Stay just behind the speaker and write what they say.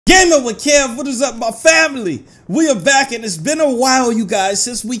Gaming with Kev, what is up, my family? We are back, and it's been a while, you guys,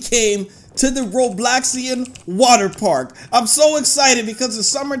 since we came to the Robloxian water park. I'm so excited because it's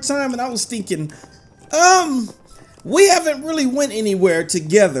summertime, and I was thinking, we haven't really went anywhere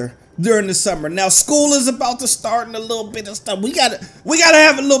together during the summer. Now school is about to start and a little bit of stuff. We gotta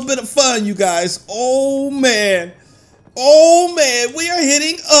have a little bit of fun, you guys. Oh man, we are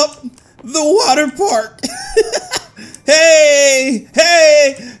hitting up the water park. Hey,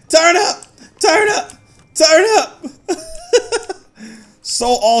 turn up. So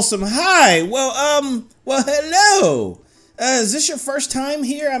awesome. Hi. Well, hello. Is this your first time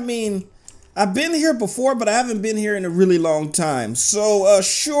here? I mean, I've been here before, but I haven't been here in a really long time. So,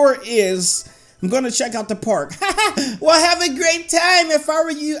 sure is. I'm going to check out the park. Well, have a great time. If I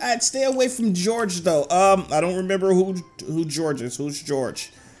were you, I'd stay away from George, though. I don't remember who George is. Who's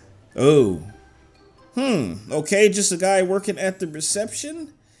George? Oh. Okay, just a guy working at the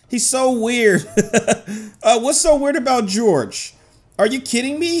reception? He's so weird. What's so weird about George? Are you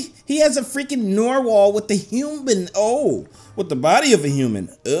kidding me? He has a freaking narwhal with the human. Oh, with the body of a human.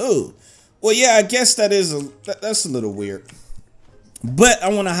 Oh. Well, yeah, I guess that's a little weird. But I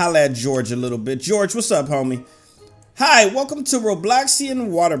want to holler at George a little bit. George, what's up, homie? Hi, welcome to Robloxian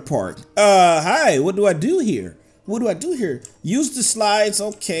Water Park. Hi, what do I do here? Use the slides,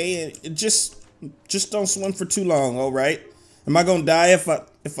 okay, and just don't swim for too long, all right? Am I gonna die if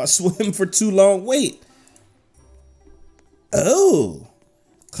I swim for too long? Wait. Oh,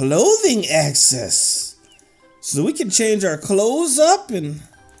 clothing access. So we can change our clothes up and...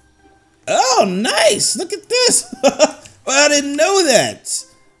 Oh, nice! Look at this! Well, I didn't know that.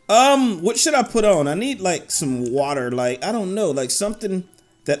 What should I put on? I need like some water, like, I don't know, like something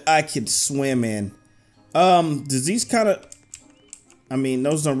that I could swim in. Does these kind of... I mean,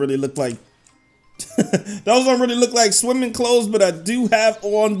 those don't really look like... those don't really look like swimming clothes, but I do have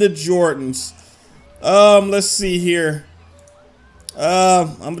on the Jordans. Let's see here.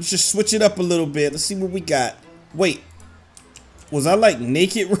 I'm gonna just switch it up a little bit. Let's see what we got. Wait. Was I like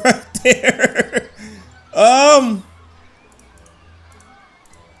naked right there? Oh,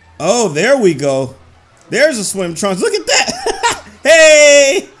 there we go. There's a swim trunks. Look at that.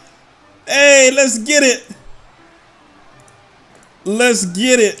 Hey, let's get it.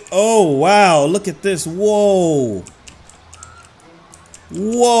 Oh, wow. Look at this. Whoa.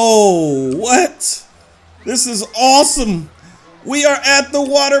 What? This is awesome. We are at the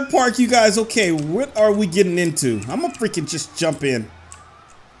water park, you guys. Okay, what are we getting into? I'm gonna freaking just jump in.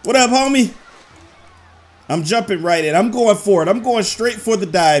 What up, homie? I'm jumping right in. I'm going for it. I'm going straight for the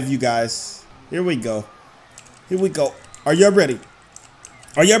dive, you guys. Here we go. Are y'all ready?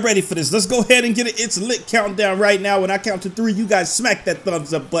 Are y'all ready for this? Let's go ahead and get it. It's lit countdown right now. When I count to 3, you guys smack that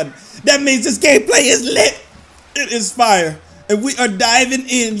thumbs up button. That means this gameplay is lit. It is fire. And we are diving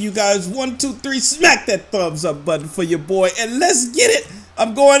in, you guys. 1, 2, 3, smack that thumbs up button for your boy. And let's get it.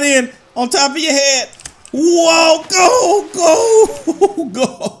 I'm going in on top of your head. Whoa,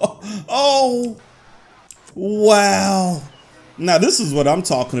 go. Oh, wow. Now, this is what I'm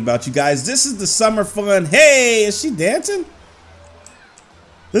talking about, you guys. This is the summer fun. Hey, is she dancing?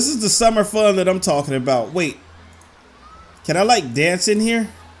 This is the summer fun that I'm talking about. Wait, can I like dance in here?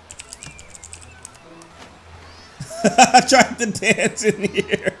 I tried to dance in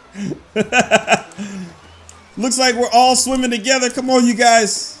here. Looks like we're all swimming together. Come on, you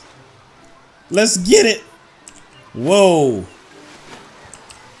guys. Let's get it. Whoa.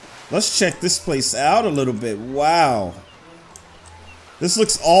 Let's check this place out a little bit. Wow. This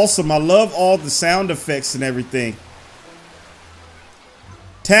looks awesome. I love all the sound effects and everything.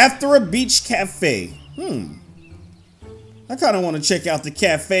 Tathra Beach Cafe. I kind of want to check out the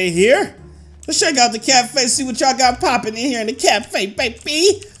cafe here. Let's check out the cafe, see what y'all got popping in here in the cafe,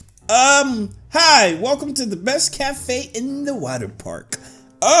 baby. Hi, welcome to the best cafe in the water park.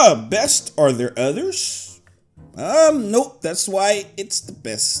 Best? Are there others? Nope, that's why it's the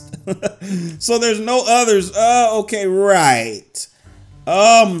best. So there's no others. Okay, right.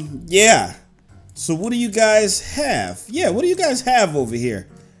 Yeah. So what do you guys have? Yeah, what do you guys have over here?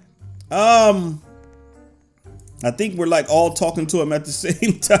 I think we're like all talking to him at the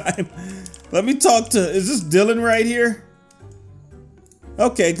same time. Let me talk to, is this Dylan right here?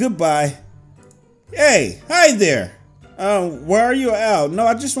 Okay, goodbye. Hey, hi there. Where are you out? No,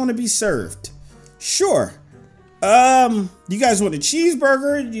 I just want to be served. Sure. You guys want a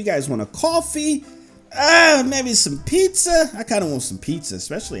cheeseburger? You guys want a coffee? Maybe some pizza? I kind of want some pizza,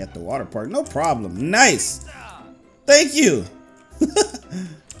 especially at the water park. No problem. Nice. Thank you.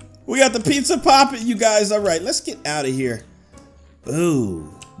 We got the pizza popping, you guys. All right, let's get out of here.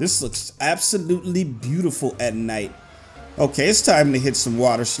 Ooh, this looks absolutely beautiful at night. Okay, it's time to hit some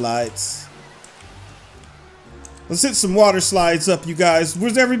water slides. Let's hit some water slides up, you guys.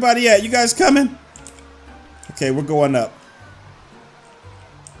 Where's everybody at? You guys coming? Okay, we're going up.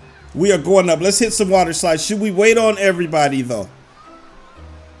 We are going up. Let's hit some water slides. Should we wait on everybody, though?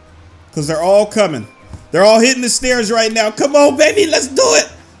 Because they're all coming. They're all hitting the stairs right now. Come on, baby. Let's do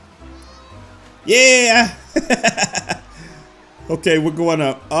it. Yeah. Okay, we're going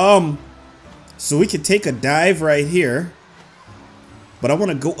up. So we can take a dive right here. But I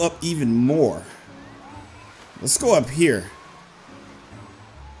want to go up even more. Let's go up here.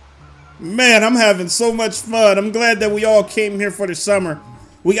 Man, I'm having so much fun. I'm glad that we all came here for the summer.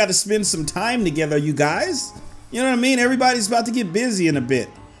 We got to spend some time together, you guys. You know what I mean? Everybody's about to get busy in a bit.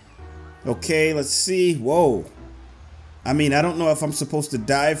 Okay, let's see. Whoa. I mean, I don't know if I'm supposed to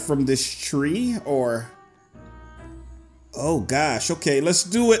dive from this tree or... Oh, gosh. Okay, let's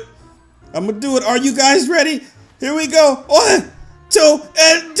do it. I'm going to do it. Are you guys ready? Here we go. 1, 2,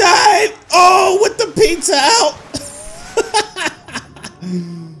 and dive. Oh, with the pizza out.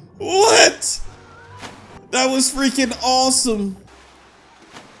 What? That was freaking awesome.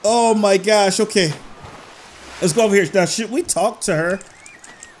 Oh, my gosh. Okay. Let's go over here. Now, should we talk to her?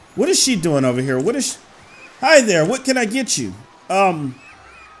 What is she doing over here? What is she? Hi there. What can I get you?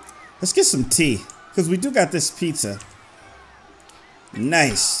 Let's get some tea because we do got this pizza.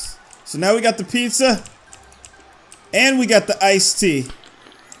 Nice. So now we got the pizza and we got the iced tea.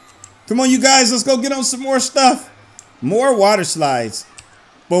 Come on, you guys. Let's go get on some more stuff. More water slides.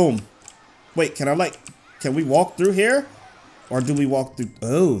 Boom. Wait, can we walk through here? Or do we walk through?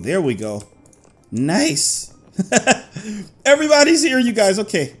 Oh, there we go. Nice. Everybody's here, you guys.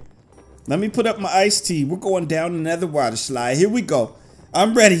 Okay. Let me put up my iced tea. We're going down another water slide. Here we go.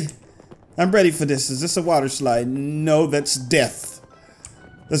 I'm ready. I'm ready for this. Is this a water slide? No, that's death.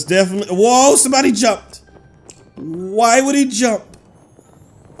 That's definitely... Whoa, somebody jumped. Why would he jump?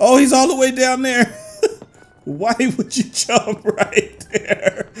 Oh, he's all the way down there. Why would you jump right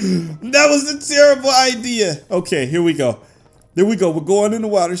there? That was a terrible idea. Okay, here we go. There we go. We're going in the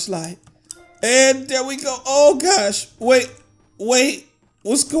water slide. And there we go. Oh, gosh. Wait.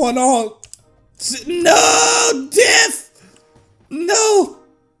 What's going on? No! Death! No!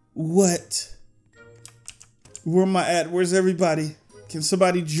 What? Where am I at? Where's everybody? Can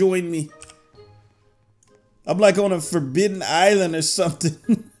somebody join me? I'm like on a forbidden island or something.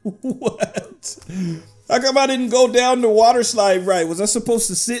 What? How come I didn't go down the water slide right? Was I supposed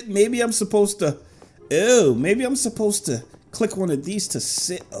to sit? Maybe I'm supposed to... Oh, maybe I'm supposed to click one of these to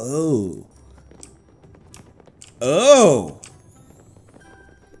sit. Oh. Oh.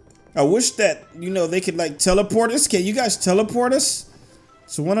 I wish that, you know, they could like teleport us. Can you guys teleport us?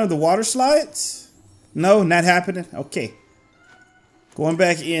 So one of the water slides? No, not happening. Okay. Going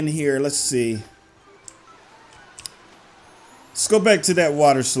back in here. Let's see. Let's go back to that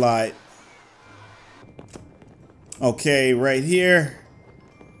water slide. Okay, right here.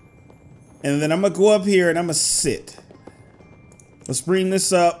 And then I'm going to go up here and I'm going to sit. Let's bring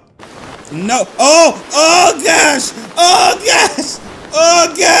this up. No. Oh! Oh, gosh! Oh, gosh!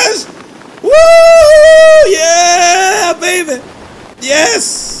 Oh, gosh! Woo! Yeah, baby!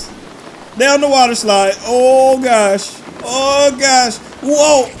 Yes! Down the water slide. Oh, gosh. Oh, gosh.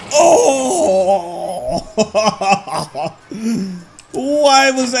 Whoa! Oh!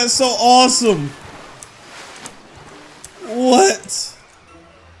 Why was that so awesome? What?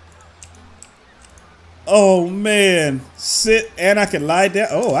 Oh, man. Sit and I can lie down.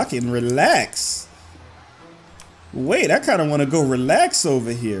 Oh, I can relax. Wait, I kind of want to go relax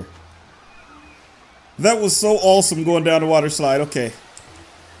over here. That was so awesome going down the water slide. Okay.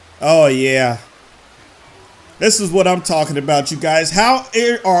 Oh, yeah. This is what I'm talking about, you guys. How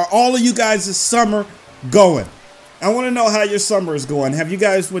are all of you guys this summer going? I want to know how your summer is going. Have you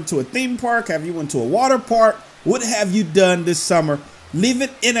guys went to a theme park? Have you went to a water park? What have you done this summer? Leave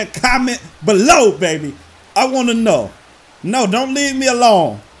it in a comment below, baby. I want to know. No, don't leave me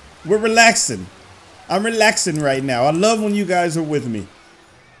alone. We're relaxing. I'm relaxing right now. I love when you guys are with me.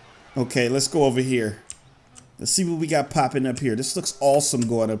 Okay, let's go over here. Let's see what we got popping up here. This looks awesome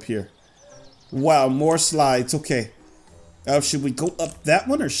going up here. Wow, more slides. Okay. Should we go up that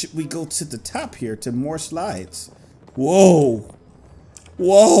one or should we go to the top here to more slides? Whoa.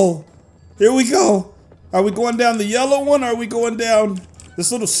 Whoa. Here we go. Are we going down the yellow one or are we going down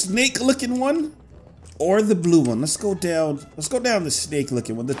this little snake looking one? Or the blue one? Let's go down. Let's go down the snake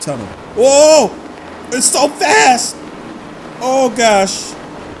looking one, the tunnel. Whoa! It's so fast! Oh gosh.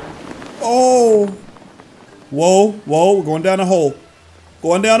 Oh. Whoa, whoa, we're going down a hole.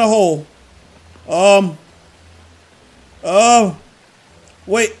 Going down a hole.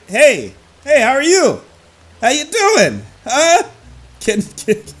 Wait, hey. Hey, how are you? How you doing? Huh?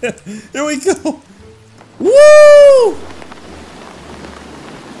 Here we go. Woo!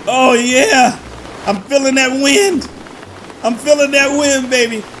 Oh yeah! I'm feeling that wind. I'm feeling that wind,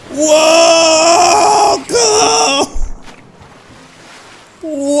 baby. Whoa! Go!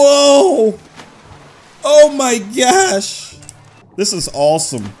 Whoa! Oh my gosh! This is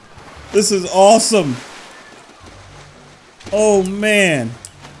awesome. This is awesome. Oh man.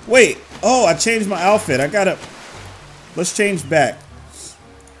 Wait. Oh, I changed my outfit. I gotta... Let's change back.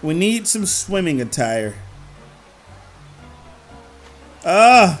 We need some swimming attire.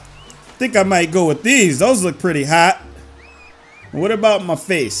 I think I might go with these. Those look pretty hot. What about my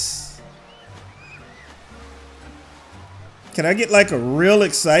face? Can I get like a real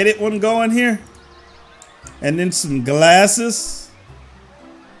excited one going here? And then some glasses.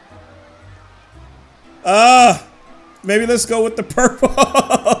 Maybe let's go with the purple.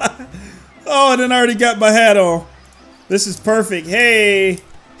 Oh, and then I already got my hat on. This is perfect. Hey,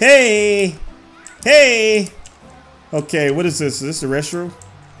 hey, hey. Okay, what is this? Is this the restroom?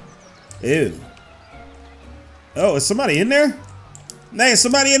 Ew. Oh, is somebody in there? Hey, is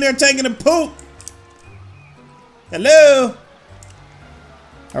somebody in there taking a poop? Hello?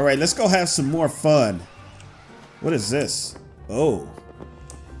 All right, let's go have some more fun. What is this? Oh.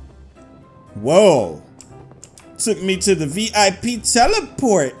 Whoa. Took me to the VIP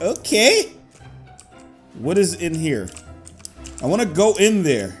teleport. Okay. What is in here? I want to go in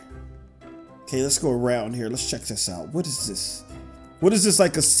there. Okay, let's go around here. Let's check this out. What is this? What is this,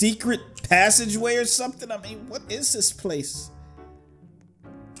 like a secret passageway or something? I mean, what is this place?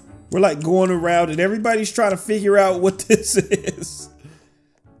 We're like going around and everybody's trying to figure out what this is.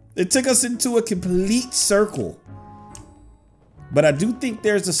 It took us into a complete circle. But I do think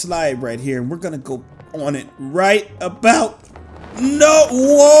there's a slide right here and we're gonna go on it right about... No!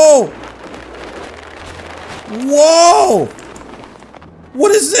 Whoa! Whoa!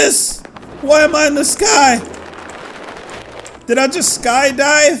 What is this? Why am I in the sky? Did I just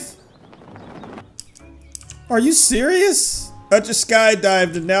skydive? Are you serious? I just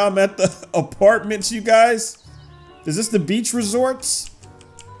skydived and now I'm at the apartments, you guys. Is this the beach resorts?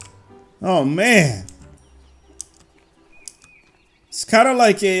 Oh man. It's kind of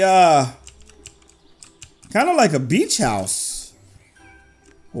like a beach house.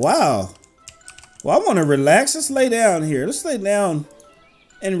 Wow. Well, I want to relax. Let's lay down here. Let's lay down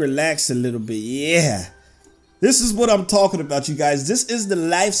and relax a little bit. Yeah. This is what I'm talking about, you guys. This is the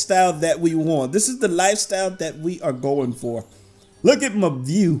lifestyle that we want. This is the lifestyle that we are going for. Look at my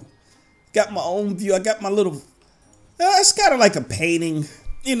view. Got my own view. I got my little... it's kind of like a painting.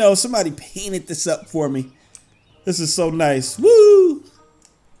 You know, somebody painted this up for me. This is so nice. Woo!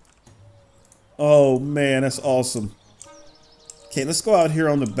 Oh, man, that's awesome. Okay, let's go out here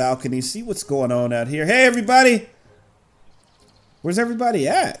on the balcony, see what's going on out here. Hey, everybody! Where's everybody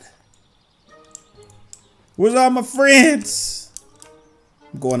at? Where's all my friends?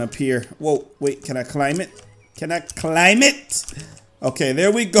 I'm going up here. Whoa, wait, can I climb it? Can I climb it? Okay,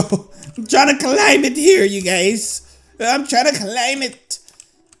 there we go. I'm trying to climb it here, you guys. I'm trying to climb it.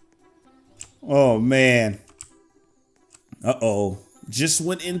 Oh, man. Uh-oh. Just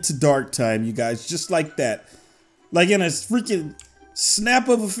went into dark time, you guys. Just like that. Like in a freaking snap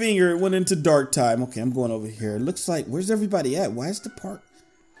of a finger, it went into dark time. Okay, I'm going over here. It looks like, where's everybody at? Why is the park?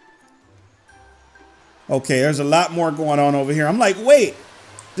 Okay, there's a lot more going on over here. I'm like, wait,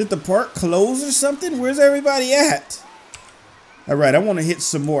 did the park close or something? Where's everybody at? All right, I want to hit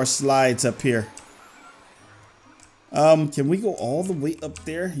some more slides up here. Can we go all the way up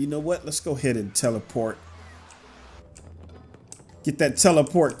there? You know what? Let's go ahead and teleport. Get that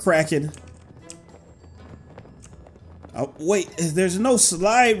teleport cracking. Oh, wait, there's no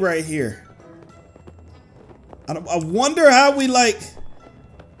slide right here. I wonder how we like...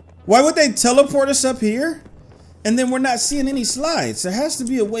 Why would they teleport us up here? And then we're not seeing any slides. There has to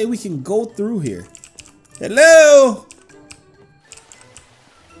be a way we can go through here. Hello?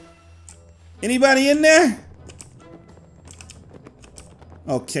 Anybody in there?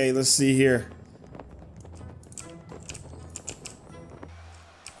 Okay, let's see here.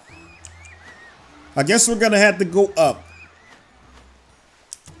 I guess we're gonna have to go up.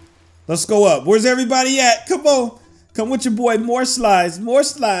 Let's go up. Where's everybody at? Come on. Come with your boy. More slides. More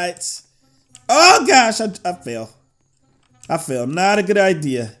slides. Oh, gosh. I fell. I fell. Not a good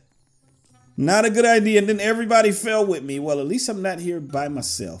idea. Not a good idea. And then everybody fell with me. Well, at least I'm not here by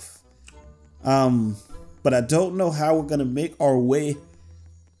myself. But I don't know how we're going to make our way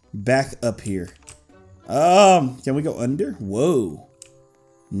back up here. Can we go under? Whoa.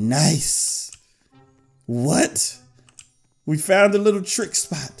 Nice. What? We found a little trick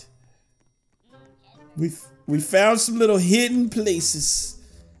spot. We found some little hidden places.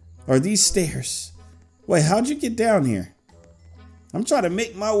 Are these stairs? Wait, how'd you get down here? I'm trying to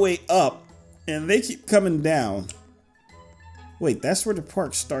make my way up and they keep coming down. Wait, that's where the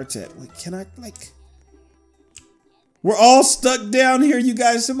park starts at. Wait, can I like... We're all stuck down here, you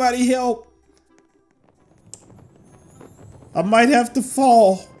guys. Somebody help. I might have to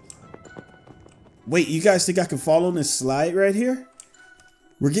fall. Wait, you guys think I can fall on this slide right here?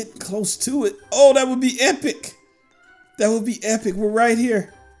 We're getting close to it. Oh, that would be epic. That would be epic. We're right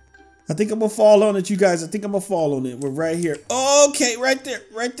here. I think I'm gonna fall on it, you guys. I think I'm gonna fall on it. We're right here. Okay, right there,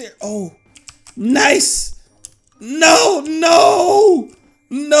 right there. Oh, nice. No, no,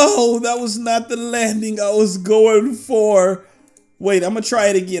 no, that was not the landing I was going for. Wait, I'm gonna try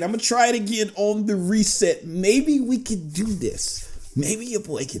it again. I'm gonna try it again on the reset. Maybe we can do this. Maybe your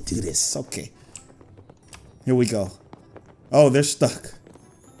boy can do this. Okay. Here we go. Oh, they're stuck.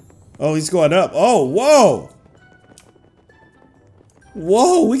 Oh, he's going up. Oh, whoa.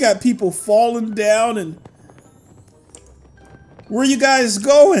 Whoa, we got people falling down and... Where you guys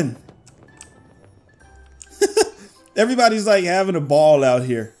going? Everybody's like having a ball out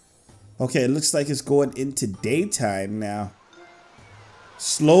here. Okay, it looks like it's going into daytime now.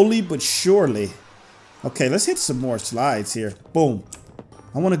 Slowly but surely. Okay, let's hit some more slides here. Boom.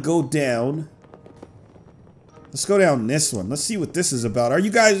 I want to go down. Let's go down this one. Let's see what this is about. Are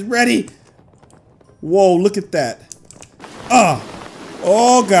you guys ready? Whoa, look at that. Ah.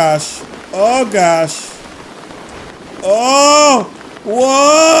 Oh gosh. Oh gosh. Oh.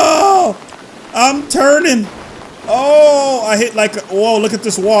 Whoa. I'm turning. Oh, I hit like a, whoa, look at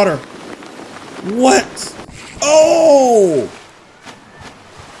this water. What? Oh.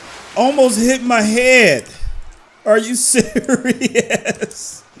 Almost hit my head. Are you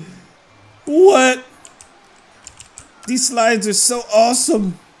serious? What? These slides are so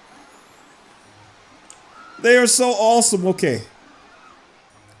awesome. They are so awesome. Okay.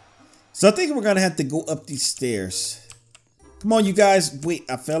 So I think we're going to have to go up these stairs. Come on, you guys. Wait,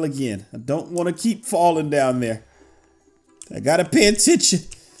 I fell again. I don't want to keep falling down there. I got to pay attention.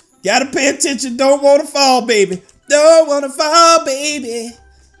 Got to pay attention. Don't want to fall, baby. Don't want to fall, baby.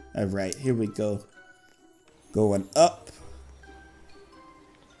 All right, here we go. Going up.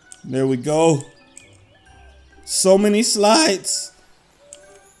 There we go. So many slides.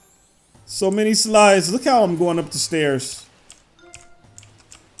 So many slides. Look how I'm going up the stairs.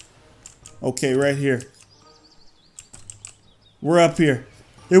 Okay, right here. We're up here.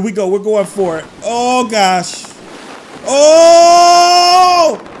 Here we go. We're going for it. Oh, gosh.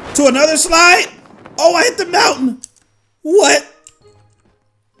 Oh! To another slide? Oh, I hit the mountain. What?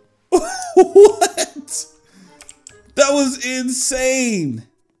 What? That was insane.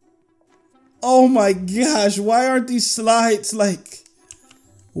 Oh my gosh, why aren't these slides like...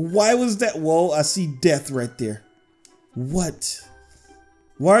 Why was that? Whoa, I see death right there. What?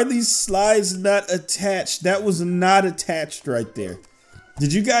 Why are these slides not attached? That was not attached right there.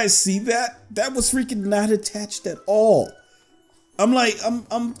 Did you guys see that? That was freaking not attached at all. I'm like,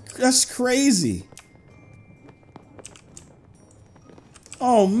 that's crazy.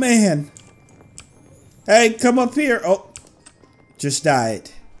 Oh man. Hey, come up here. Oh, just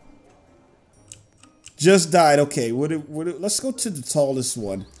died. Just died. Okay, let's go to the tallest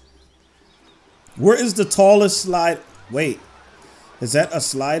one. Where is the tallest slide? Wait, is that a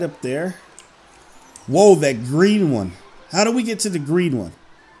slide up there? Whoa, that green one. How do we get to the green one?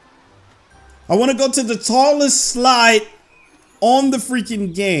 I want to go to the tallest slide on the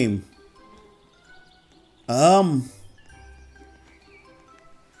freaking game.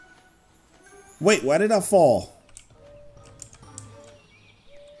 Wait, why did I fall?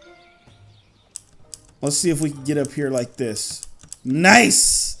 Let's see if we can get up here like this.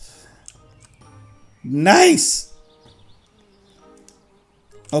 Nice! Nice!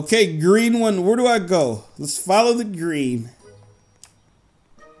 Okay, green one. Where do I go? Let's follow the green.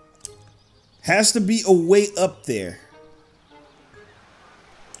 Has to be a way up there.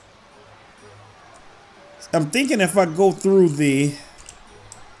 I'm thinking if I go through the...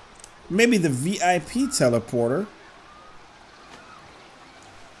 Maybe the VIP teleporter.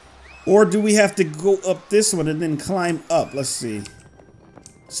 Or do we have to go up this one and then climb up? Let's see.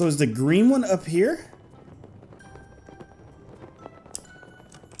 So is the green one up here?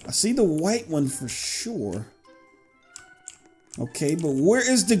 I see the white one for sure. Okay, but where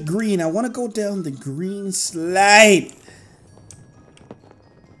is the green? I want to go down the green slide.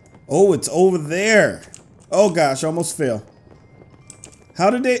 Oh, it's over there. Oh gosh, I almost fell. How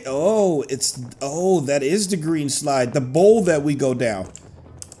did they? Oh, that is the green slide. The bowl that we go down.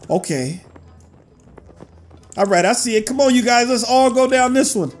 Okay. All right, I see it. Come on, you guys. Let's all go down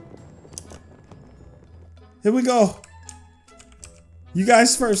this one. Here we go. You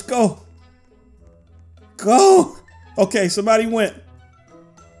guys first, go. Go. Okay, somebody went.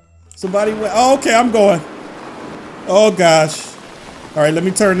 Somebody went. Oh, okay, I'm going. Oh gosh. All right, let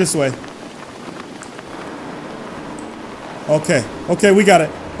me turn this way. Okay, okay, we got it.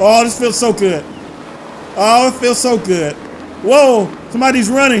 Oh, this feels so good. Oh, it feels so good. Whoa, somebody's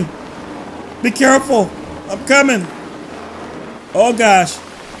running. Be careful. I'm coming. Oh gosh.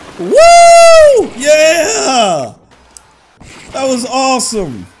 Woo! Yeah! That was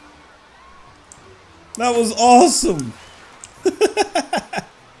awesome. That was awesome.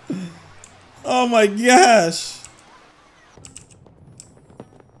 Oh my gosh.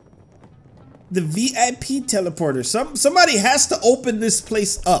 The VIP teleporter. Somebody has to open this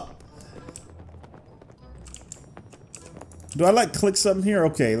place up. Do I like click something here?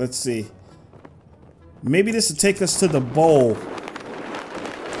 Okay, let's see. Maybe this will take us to the bowl.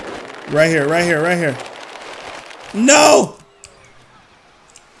 Right here, right here, right here. No!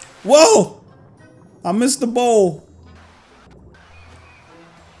 Whoa! I missed the bowl.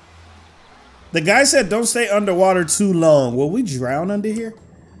 The guy said don't stay underwater too long. Will we drown under here?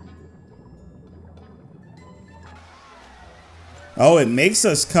 Oh, it makes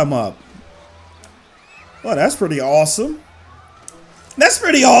us come up. Oh, that's pretty awesome. That's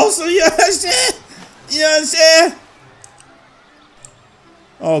pretty awesome. You know what I'm saying? You know what I'm saying?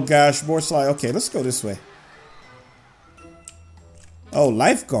 Oh gosh, more slide. Okay, let's go this way. Oh,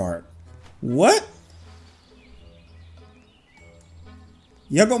 lifeguard. What?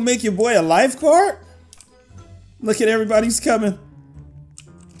 Y'all gonna make your boy a lifeguard? Look at everybody's coming.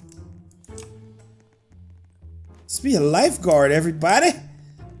 Let's be a lifeguard, everybody.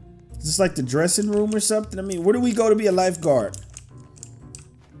 Is this like the dressing room or something? I mean, where do we go to be a lifeguard?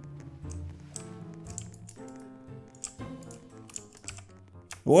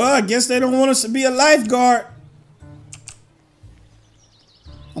 Well, I guess they don't want us to be a lifeguard.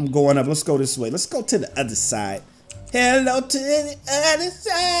 I'm going up. Let's go this way. Let's go to the other side. Hello to the other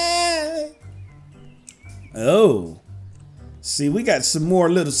side. Oh. See, we got some more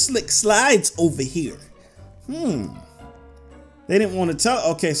little slick slides over here. They didn't want to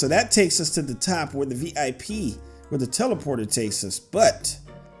tell. Okay, so that takes us to the top where the VIP, where the teleporter takes us. But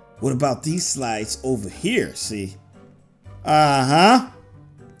what about these slides over here? See? Uh-huh.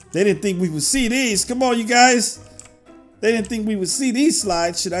 They didn't think we would see these. Come on, you guys. They didn't think we would see these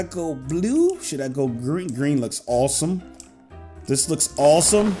slides. Should I go blue? Should I go green? Green looks awesome. This looks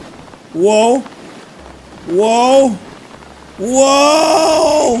awesome. Whoa. Whoa.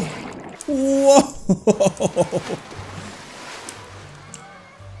 Whoa. Whoa.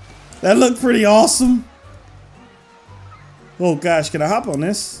 That looked pretty awesome. Oh gosh, can I hop on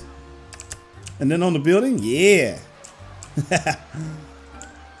this? And then on the building? Yeah.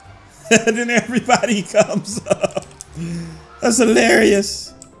 And then everybody comes up. That's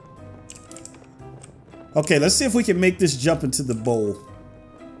hilarious. Okay, let's see if we can make this jump into the bowl.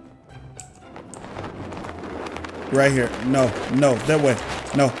 Right here. No, no, that way.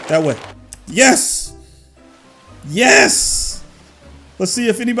 No, that way. Yes! Yes! Let's see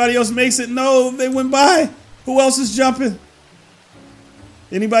if anybody else makes it. No, they went by. Who else is jumping?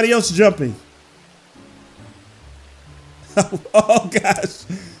 Anybody else jumping? Oh gosh.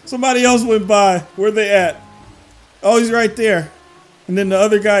 Somebody else went by. Where they at? Oh, he's right there. And then the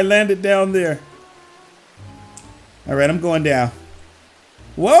other guy landed down there. All right, I'm going down.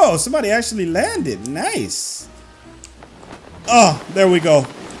 Whoa, somebody actually landed. Nice. Oh, there we go.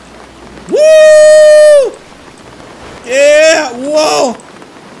 Woo! Yeah, whoa.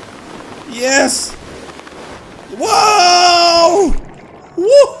 Yes. Whoa! Woo!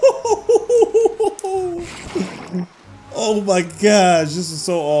 Oh my gosh, this is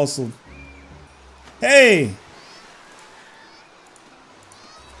so awesome. Hey!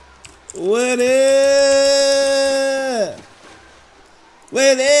 What up?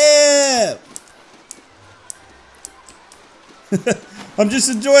 What up? I'm just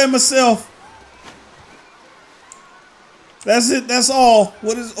enjoying myself. That's it, that's all.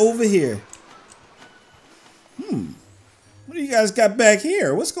 What is over here? What do you guys got back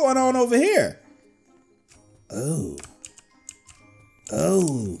here? What's going on over here? Oh.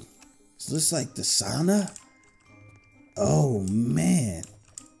 Oh. Is this like the sauna? Oh, man.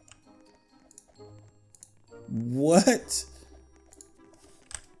 What?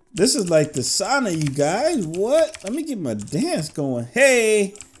 This is like the sauna, you guys. What? Let me get my dance going.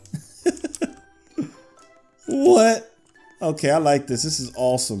 Hey. What? Okay, I like this. This is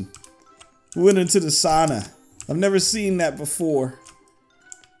awesome. We went into the sauna. I've never seen that before.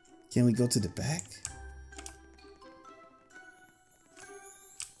 Can we go to the back?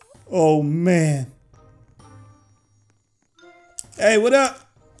 Oh, man. Hey, what up?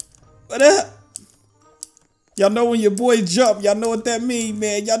 What up? Y'all know when your boy jump, y'all know what that mean,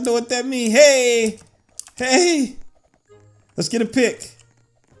 man. Y'all know what that mean. Hey, hey. Let's get a pic.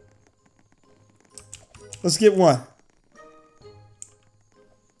 Let's get one.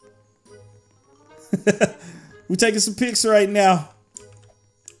 We're taking some pics right now.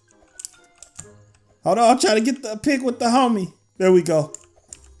 Hold on, I'm trying to get the pic with the homie. There we go.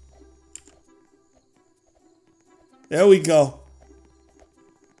 There we go.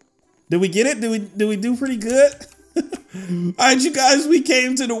 Did we get it? Did we do pretty good? All right, you guys, we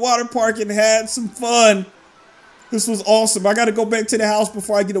came to the water park and had some fun. This was awesome. I got to go back to the house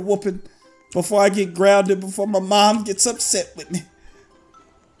before I get a whooping, before I get grounded, before my mom gets upset with me.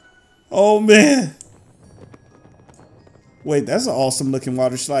 Oh, man. Wait, that's an awesome looking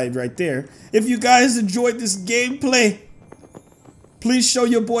water slide right there. If you guys enjoyed this gameplay, please show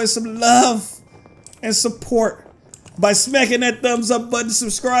your boy some love and support by smacking that thumbs up button.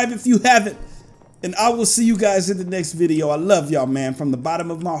 Subscribe if you haven't. And I will see you guys in the next video. I love y'all, man, from the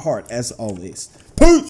bottom of my heart, as always. Peace!